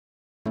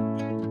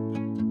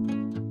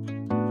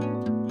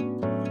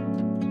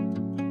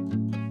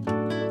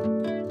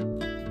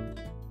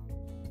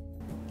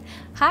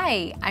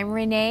Hi, I'm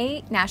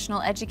Renee, National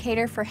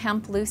Educator for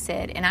Hemp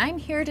Lucid, and I'm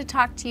here to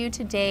talk to you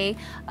today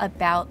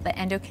about the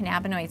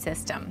endocannabinoid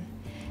system.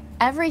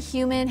 Every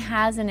human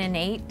has an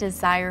innate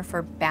desire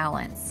for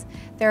balance.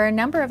 There are a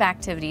number of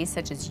activities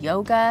such as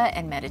yoga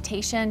and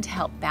meditation to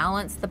help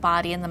balance the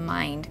body and the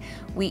mind.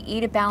 We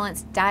eat a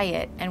balanced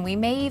diet, and we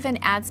may even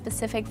add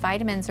specific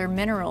vitamins or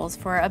minerals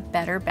for a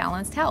better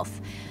balanced health.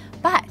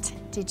 But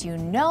did you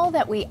know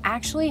that we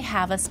actually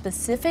have a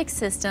specific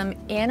system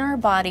in our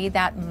body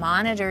that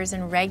monitors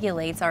and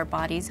regulates our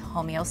body's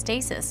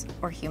homeostasis,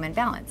 or human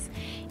balance?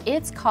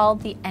 It's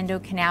called the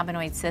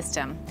endocannabinoid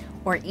system,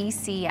 or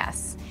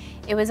ECS.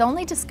 It was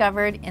only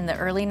discovered in the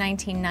early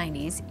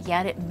 1990s,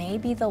 yet it may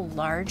be the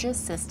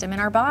largest system in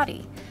our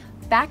body.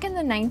 Back in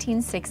the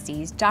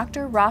 1960s,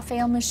 Dr.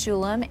 Rafael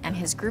Mechoulam and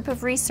his group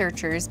of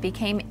researchers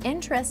became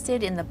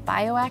interested in the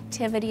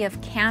bioactivity of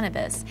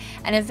cannabis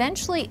and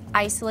eventually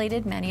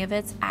isolated many of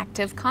its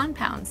active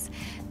compounds.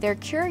 Their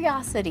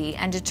curiosity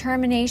and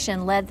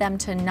determination led them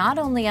to not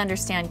only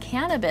understand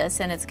cannabis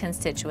and its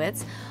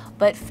constituents,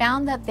 but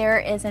found that there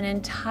is an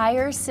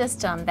entire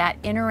system that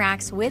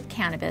interacts with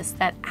cannabis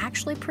that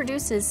actually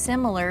produces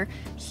similar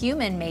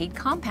human-made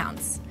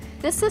compounds.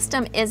 This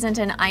system isn't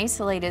an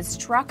isolated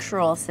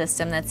structural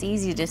system that's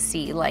easy to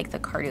see like the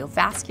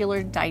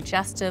cardiovascular,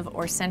 digestive,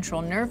 or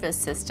central nervous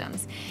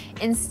systems.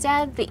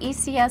 Instead, the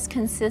ECS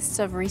consists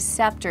of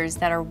receptors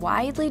that are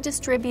widely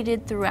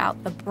distributed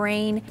throughout the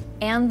brain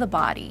and the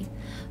body.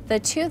 The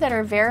two that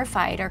are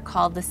verified are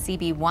called the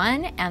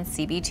CB1 and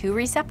CB2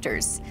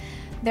 receptors.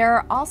 There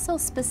are also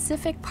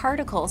specific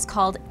particles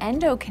called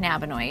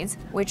endocannabinoids,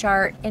 which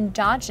are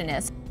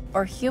endogenous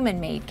or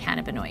human-made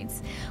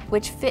cannabinoids,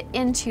 which fit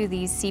into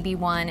these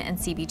CB1 and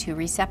CB2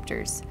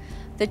 receptors.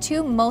 The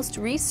two most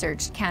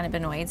researched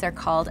cannabinoids are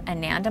called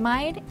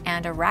anandamide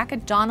and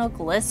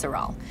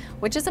arachidonoglycerol,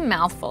 which is a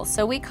mouthful,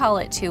 so we call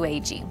it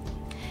 2-AG.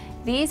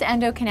 These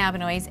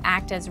endocannabinoids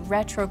act as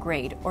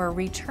retrograde or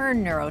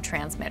return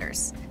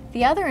neurotransmitters.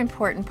 The other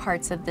important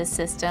parts of this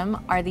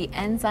system are the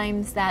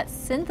enzymes that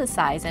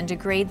synthesize and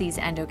degrade these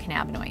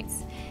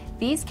endocannabinoids.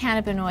 These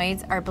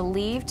cannabinoids are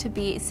believed to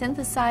be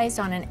synthesized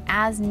on an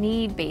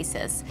as-need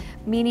basis,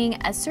 meaning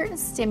a certain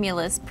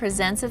stimulus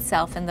presents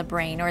itself in the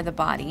brain or the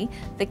body.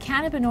 The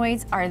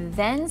cannabinoids are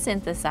then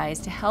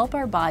synthesized to help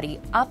our body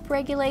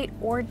upregulate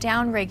or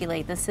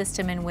downregulate the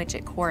system in which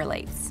it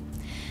correlates.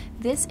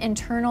 This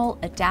internal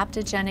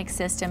adaptogenic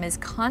system is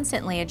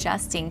constantly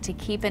adjusting to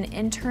keep an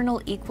internal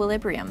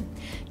equilibrium.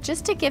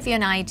 Just to give you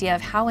an idea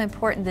of how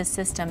important this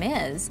system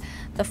is,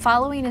 the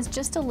following is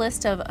just a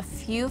list of a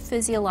few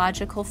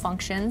physiological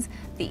functions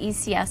the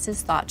ECS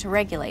is thought to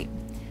regulate: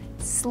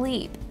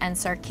 sleep and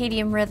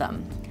circadian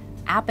rhythm,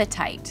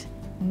 appetite,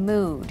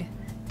 mood,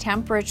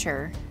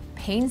 temperature,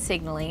 pain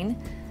signaling,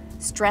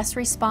 stress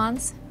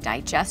response,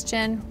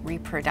 digestion,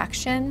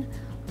 reproduction,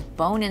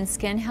 bone and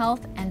skin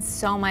health, and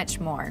so much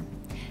more.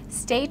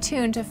 Stay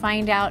tuned to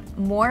find out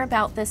more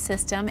about this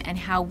system and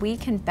how we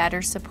can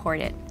better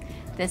support it.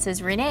 This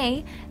is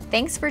Renee.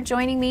 Thanks for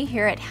joining me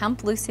here at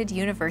Hemp Lucid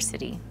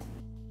University.